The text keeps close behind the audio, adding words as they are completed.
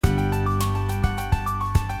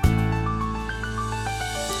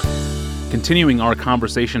Continuing our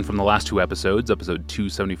conversation from the last two episodes, episode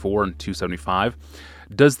 274 and 275,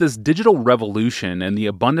 does this digital revolution and the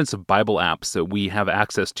abundance of Bible apps that we have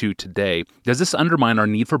access to today, does this undermine our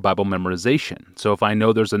need for Bible memorization? So if I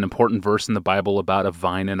know there's an important verse in the Bible about a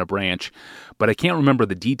vine and a branch, but I can't remember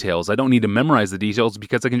the details, I don't need to memorize the details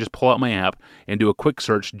because I can just pull out my app and do a quick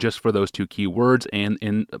search just for those two key words, and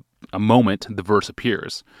in a moment, the verse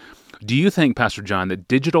appears. Do you think, Pastor John, that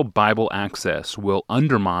digital Bible access will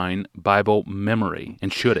undermine Bible memory,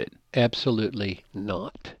 and should it? Absolutely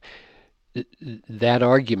not. That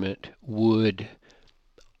argument would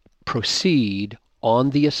proceed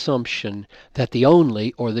on the assumption that the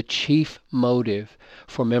only or the chief motive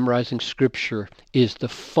for memorizing Scripture is the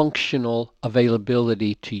functional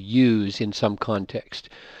availability to use in some context.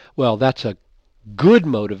 Well, that's a good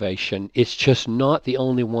motivation. It's just not the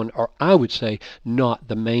only one, or I would say not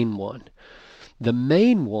the main one. The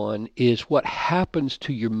main one is what happens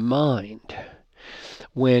to your mind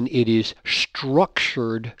when it is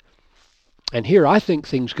structured. And here I think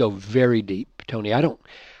things go very deep, Tony. I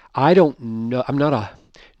don't know. I'm not a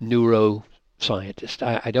neuroscientist.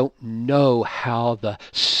 I don't know how the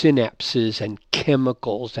synapses and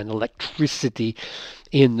chemicals and electricity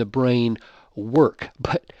in the brain work,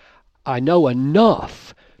 but I know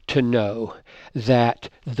enough to know that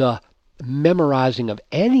the memorizing of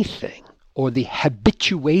anything or the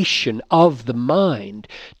habituation of the mind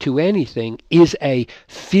to anything is a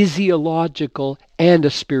physiological and a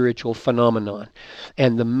spiritual phenomenon.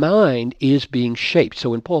 And the mind is being shaped. So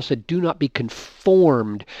when Paul said, do not be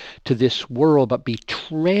conformed to this world, but be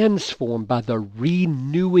transformed by the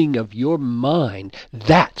renewing of your mind,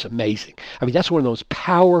 that's amazing. I mean, that's one of those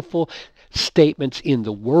powerful statements in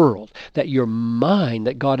the world, that your mind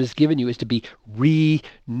that God has given you is to be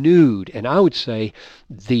renewed. And I would say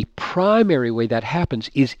the primary way that happens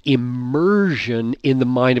is immersion in the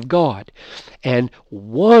mind of God. And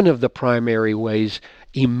one of the primary ways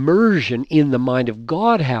immersion in the mind of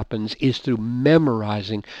God happens is through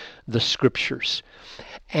memorizing the Scriptures.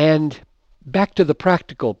 And back to the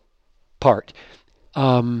practical part,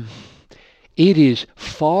 it is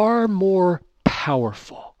far more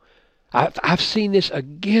powerful. I've seen this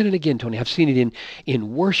again and again, Tony. I've seen it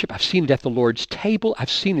in worship. I've seen it at the Lord's table.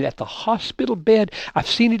 I've seen it at the hospital bed. I've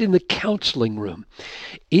seen it in the counseling room.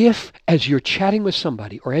 If, as you're chatting with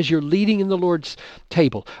somebody, or as you're leading in the Lord's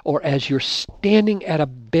table, or as you're standing at a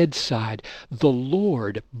bedside, the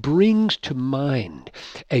Lord brings to mind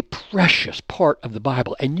a precious part of the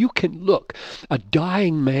Bible, and you can look a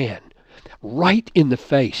dying man right in the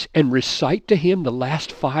face and recite to him the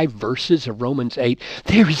last 5 verses of Romans 8,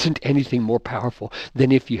 there isn't anything more powerful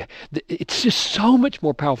than it's just so much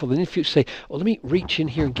more powerful than if you say, well, let me reach in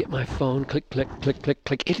here and get my phone, click, click, click, click,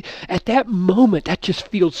 click. At that moment, that just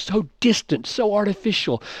feels so distant, so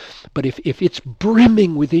artificial. But if it's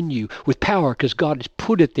brimming within you with power because God has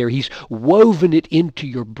put it there, He's woven it into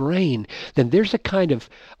your brain, then there's a kind of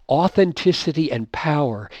authenticity and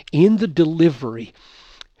power in the delivery.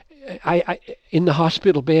 I in the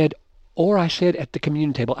hospital bed, or I said at the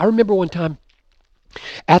communion table. I remember one time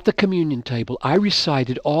at the communion table, I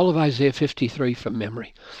recited all of Isaiah 53 from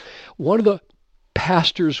memory. One of the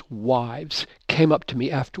pastor's wives came up to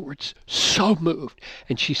me afterwards, so moved,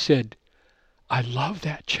 and she said, I love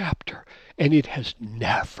that chapter, and it has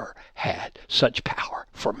never had such power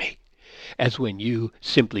for me as when you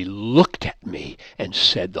simply looked at me and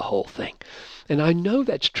said the whole thing. And I know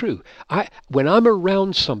that's true. When I'm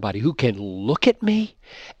around somebody who can look at me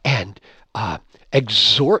and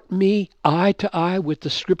exhort me eye to eye with the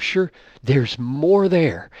Scripture, there's more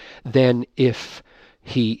there than if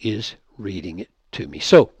he is reading it to me.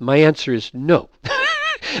 So my answer is no.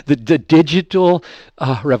 The digital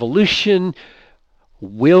revolution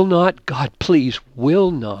will not, God please,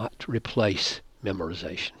 will not replace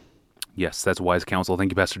memorization. Yes, that's wise counsel.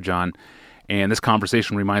 Thank you, Pastor John. And this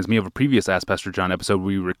conversation reminds me of a previous Ask Pastor John episode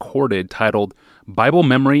we recorded titled Bible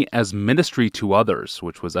Memory as Ministry to Others,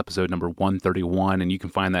 which was episode number 131, and you can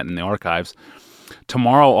find that in the archives.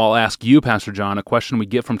 Tomorrow I'll ask you, Pastor John, a question we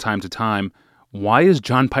get from time to time. Why is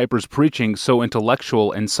John Piper's preaching so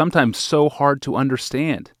intellectual and sometimes so hard to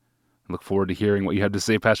understand? I look forward to hearing what you have to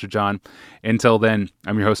say, Pastor John. Until then,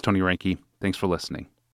 I'm your host, Tony Reinke. Thanks for listening.